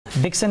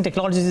Dixon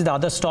Technologies is the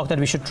other stock that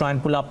we should try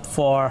and pull up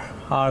for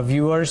our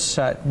viewers.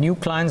 New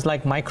clients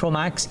like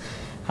Micromax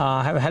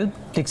have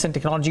helped Dixon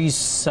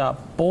Technologies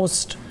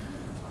post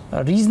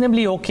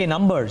reasonably okay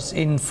numbers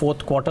in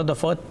fourth quarter. The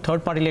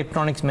third-party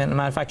electronics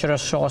manufacturer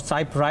saw a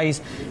sharp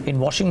rise in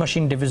washing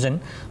machine division.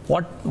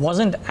 What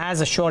wasn't as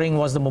assuring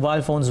was the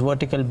mobile phones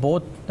vertical,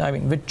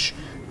 which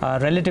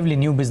relatively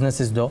new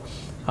businesses though.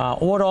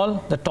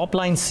 Overall, the top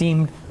line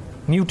seemed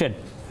muted.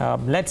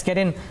 Let's get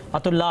in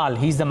Atul Lall.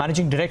 He's the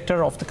managing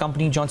director of the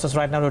company. Joins us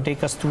right now to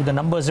take us through the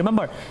numbers.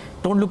 Remember,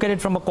 don't look at it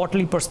from a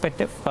quarterly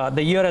perspective.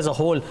 The year as a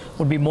whole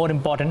would be more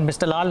important.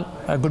 Mr. Lall,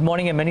 good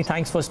morning and many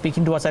thanks for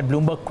speaking to us at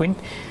Bloomberg Quint.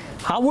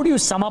 How would you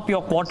sum up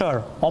your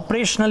quarter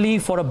operationally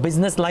for a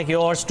business like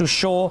yours to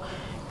show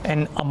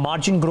a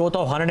margin growth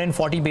of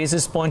 140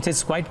 basis points?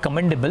 Is quite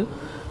commendable.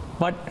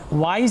 But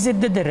why is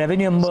it that the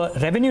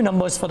revenue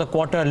numbers for the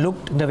quarter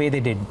looked the way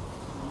they did?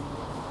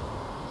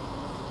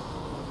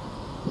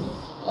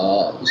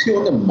 You see,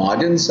 on the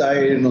margin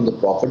side and on the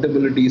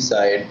profitability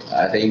side,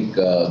 I think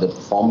the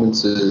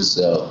performance is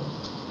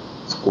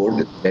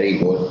good, very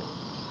good.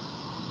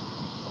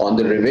 On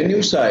the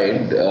revenue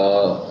side,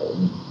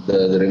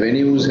 the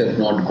revenues have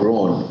not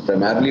grown,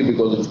 primarily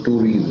because of two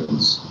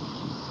reasons.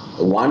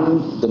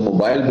 One, the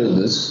mobile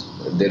business,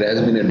 there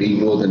has been a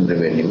degrowth in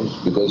revenues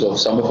because of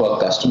some of our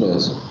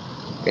customers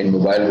in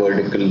mobile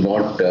vertical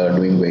not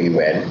doing very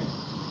well.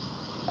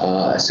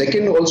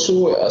 Second,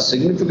 also a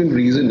significant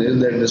reason is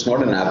that it's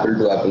not an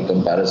apple-to-apple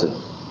comparison.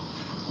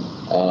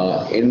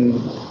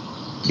 In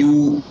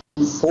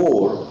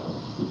Q4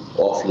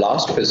 of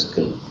last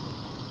fiscal,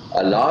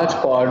 a large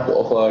part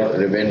of our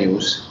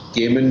revenues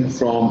came in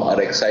from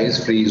our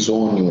excise-free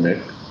zone unit,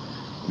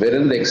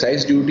 wherein the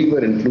excise duty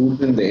were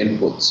included in the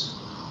inputs.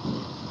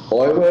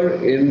 However,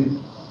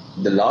 in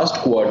the last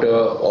quarter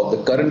of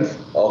the current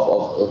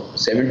of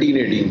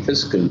 17-18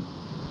 fiscal,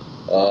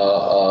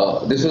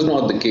 this was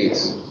not the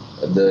case.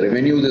 The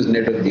revenues is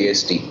net of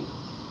GST.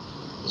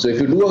 So if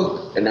you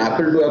do an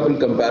apple-to-apple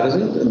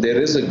comparison,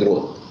 there is a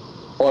growth.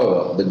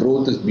 However, the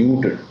growth is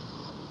muted.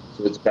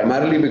 So it's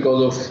primarily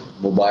because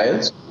of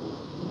mobiles,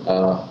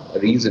 a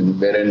reason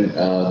wherein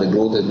the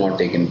growth has not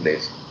taken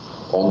place.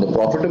 On the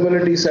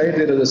profitability side,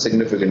 there is a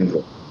significant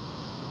growth.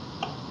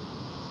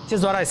 Which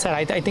is what I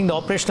said. I think the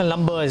operational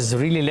numbers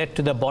really led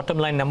to the bottom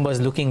line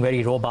numbers looking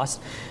very robust.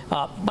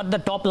 But the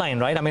top line,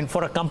 right? I mean,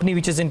 for a company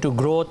which is into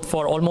growth,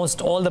 for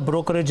almost all the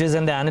brokerages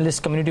and the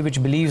analyst community which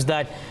believes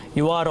that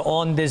you are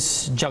on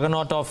this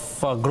juggernaut of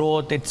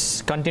growth,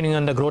 it's continuing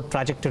on the growth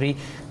trajectory,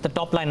 the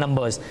top line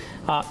numbers.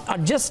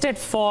 Adjusted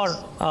for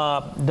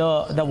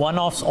the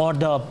one-offs or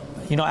the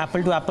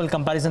apple-to-apple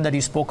comparison that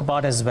you spoke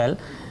about as well,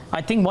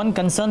 I think one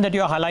concern that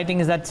you're highlighting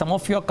is that some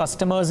of your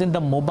customers in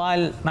the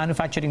mobile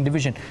manufacturing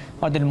division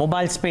or the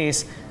mobile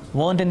space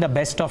weren't in the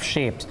best of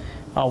shapes.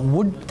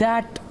 Would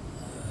that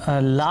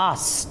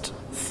last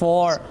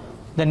for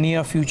the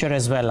near future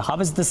as well? How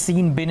has the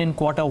scene been in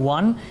quarter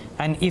one?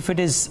 And if it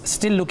is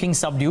still looking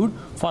subdued,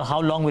 for how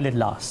long will it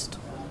last?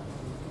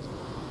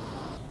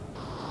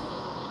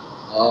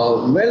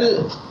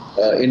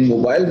 In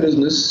mobile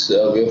business,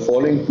 we are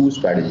following two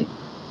strategies.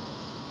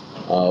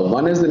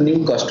 One is the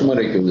new customer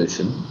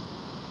acquisition.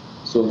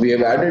 So we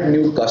have added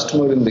new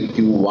customer in the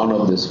Q1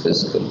 of this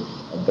fiscal,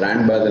 a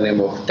brand by the name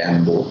of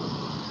Tambo.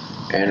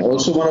 And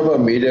also one of our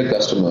major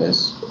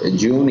customers,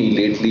 Gioni,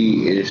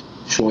 lately is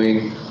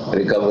showing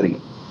recovery.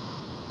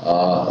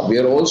 We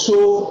are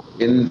also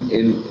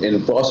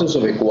in process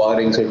of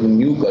acquiring certain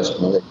new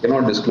customers. I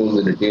cannot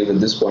disclose the details at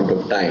this point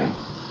of time.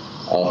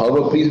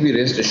 However, please be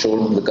rest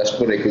assured the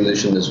customer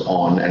acquisition is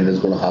on and is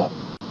going to happen.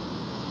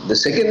 The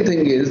second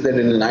thing is that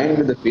in line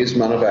with the base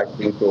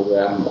manufacturing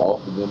program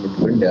of the Government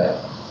of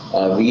India,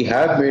 we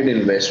have made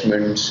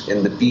investments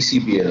in the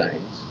PCBA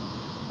lines.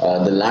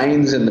 The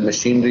lines and the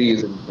machinery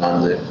is in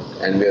transit,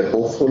 and we are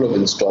hopeful of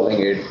installing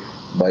it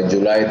by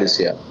July this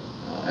year,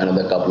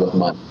 another couple of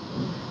months.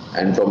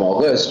 And from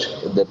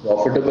August, the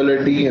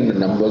profitability and the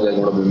numbers are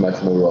going to be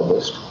much more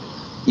robust.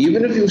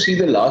 Even if you see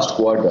the last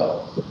quarter,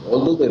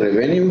 although the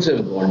revenues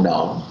have gone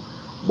down,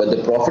 but the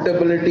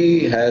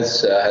profitability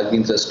has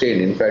been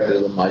sustained. In fact, there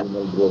is a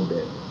marginal growth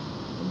there.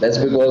 That's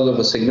because of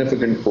a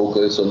significant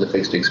focus on the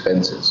fixed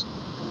expenses.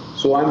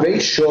 So I'm very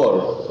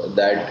sure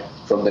that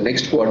from the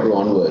next quarter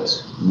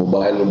onwards,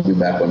 mobile will be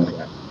back on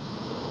track.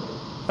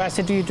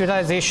 Capacity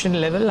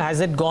utilization level, has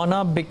it gone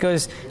up?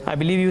 Because I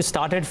believe you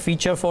started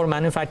feature for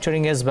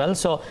manufacturing as well.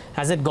 So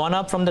has it gone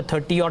up from the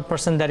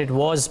 30% that it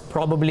was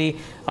probably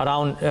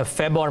around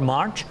Feb or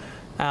March?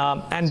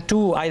 And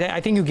two, I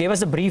think you gave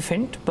us a brief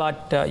hint,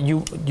 but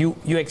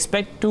you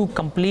expect to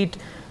complete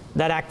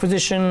that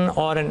acquisition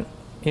or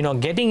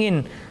getting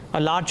in a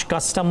large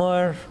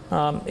customer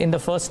in the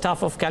first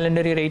half of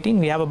calendar year 18.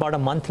 We have about a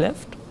month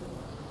left.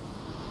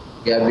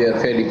 Yeah, we are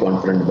fairly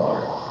confident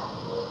about it.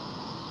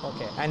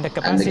 Okay, and the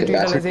capacity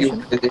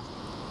utilization?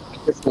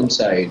 From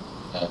side,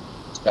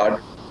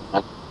 start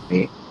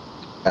May,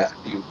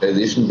 capacity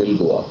utilization will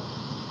go up.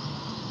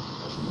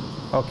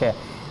 Okay.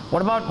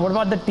 What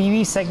about the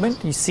TV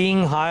segment? You're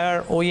seeing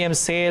higher OEM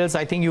sales.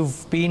 I think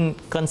you've been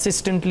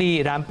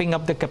consistently ramping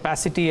up the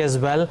capacity as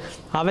well.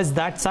 How has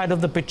that side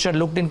of the picture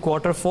looked in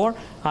Q4?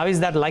 How is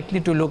that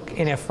likely to look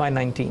in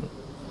FY19?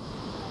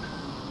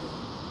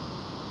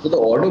 So the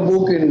order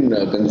book in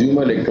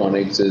consumer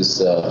electronics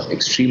is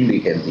extremely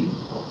healthy.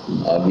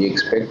 We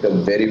expect a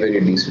very,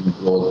 very decent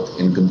growth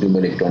in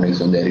consumer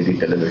electronics on the LED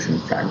television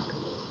front.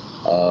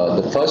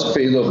 The first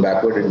phase of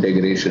backward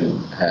integration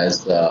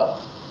has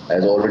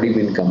already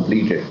been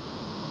completed.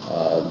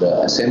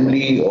 The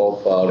assembly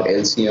of our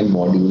LCM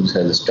modules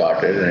has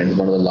started, and it's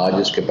one of the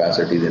largest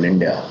capacities in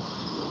India.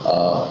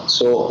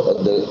 So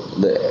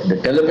the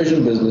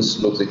television business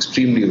looks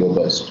extremely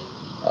robust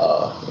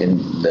in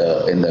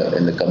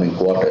the coming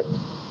quarter,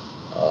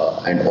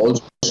 and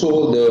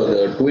also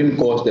the twin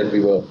cost that we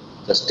were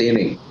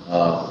sustaining,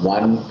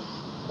 one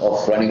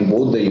of running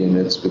both the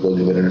units because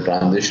we were in a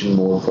transition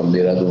mode from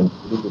Dehradun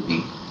to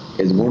Tirupati,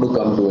 is going to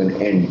come to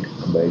an end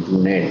by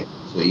June end.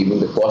 So even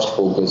the cost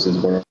focus is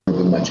going to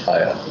be much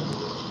higher.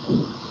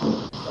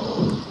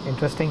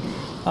 Interesting.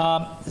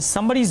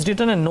 Somebody's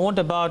written a note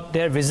about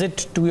their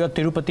visit to your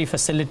Tirupati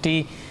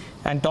facility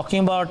and talking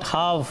about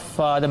how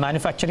the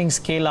manufacturing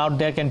scale out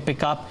there can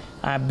pick up,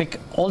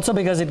 also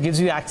because it gives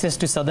you access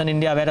to southern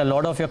India where a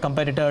lot of your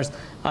competitors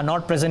are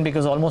not present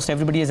because almost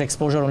everybody has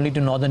exposure only to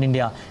northern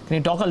India. Can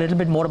you talk a little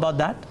bit more about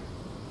that?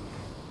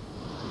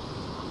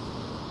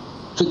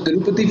 So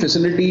Tirupati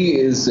facility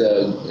is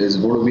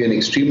going to be an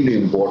extremely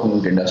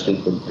important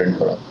industrial footprint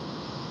for us.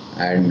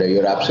 And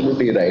you're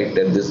absolutely right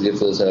that this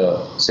gives us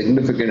a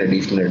significant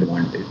additional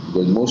advantage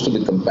because most of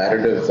the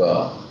comparative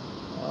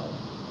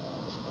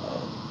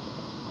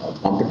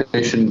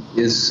competition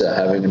is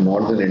having a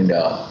northern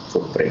India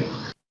footprint.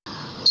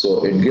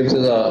 So it gives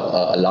us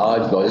a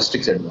large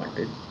logistics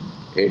advantage.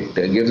 It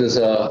gives us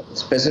a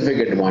specific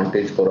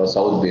advantage for our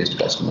south-based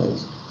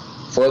customers.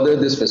 Further,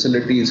 this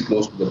facility is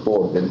close to the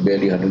port, it's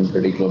barely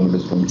 130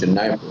 kilometers from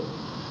Chennai port.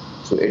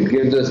 So it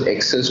gives us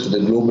access to the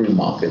global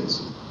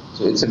markets.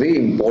 So it's a very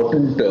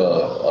important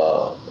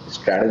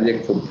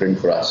strategic footprint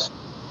for us.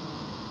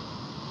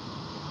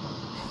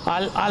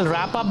 I'll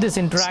wrap up this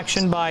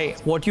interaction by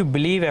what you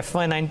believe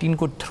FY19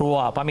 could throw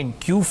up. I mean,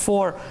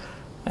 Q4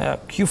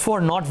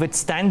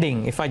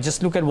 notwithstanding, if I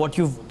just look at what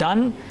you've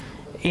done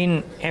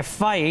in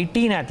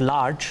FY18 at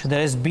large,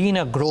 there has been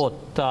a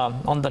growth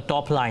on the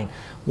top line.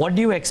 What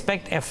do you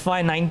expect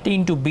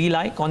FY19 to be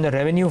like on the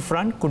revenue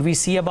front? Could we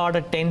see about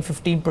a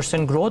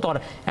 10-15% growth, or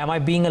am I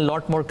being a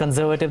lot more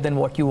conservative than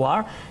what you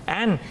are?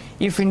 And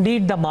if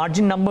indeed the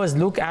margin numbers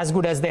look as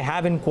good as they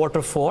have in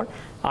Q4,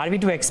 are we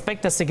to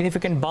expect a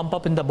significant bump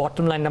up in the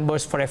bottom line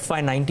numbers for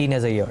FY19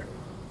 as a year?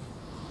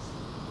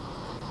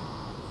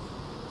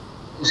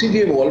 You see, we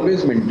have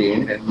always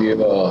maintained and we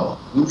have a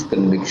huge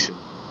conviction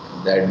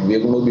that we are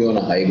going to be on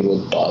a high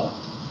growth path.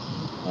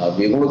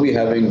 We are going to be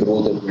having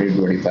growth of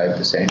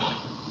 20-25%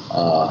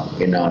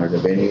 in our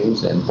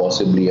revenues and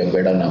possibly a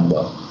better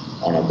number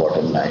on our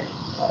bottom line.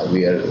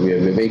 We are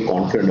very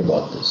confident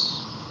about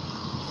this.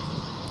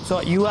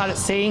 So you are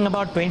saying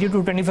about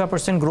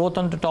 20-25% growth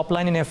on the top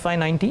line in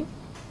FY19?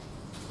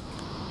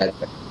 That's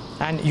right.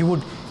 And you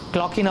would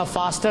clock in a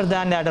faster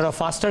than that or a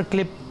faster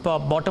clip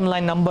bottom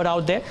line number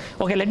out there?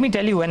 Okay, let me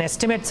tell you, an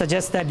estimate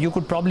suggests that you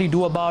could probably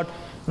do about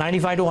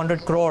 95 to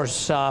 100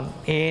 crores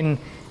in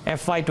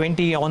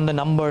FY20 on the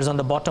numbers on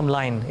the bottom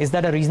line. Is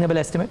that a reasonable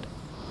estimate?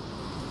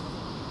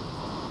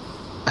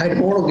 I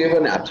don't want to give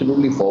an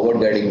absolutely forward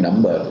guiding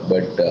number,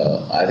 but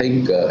I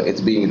think it's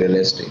being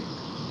realistic.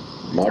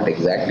 Not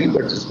exactly,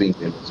 but it's being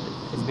realistic.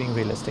 It's being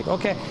realistic.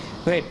 Okay,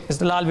 great.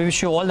 Mr. Lall, we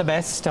wish you all the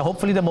best.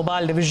 Hopefully the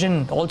mobile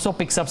division also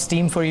picks up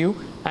steam for you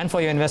and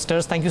for your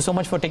investors. Thank you so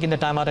much for taking the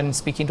time out and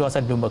speaking to us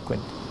at Bloomberg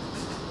Quint.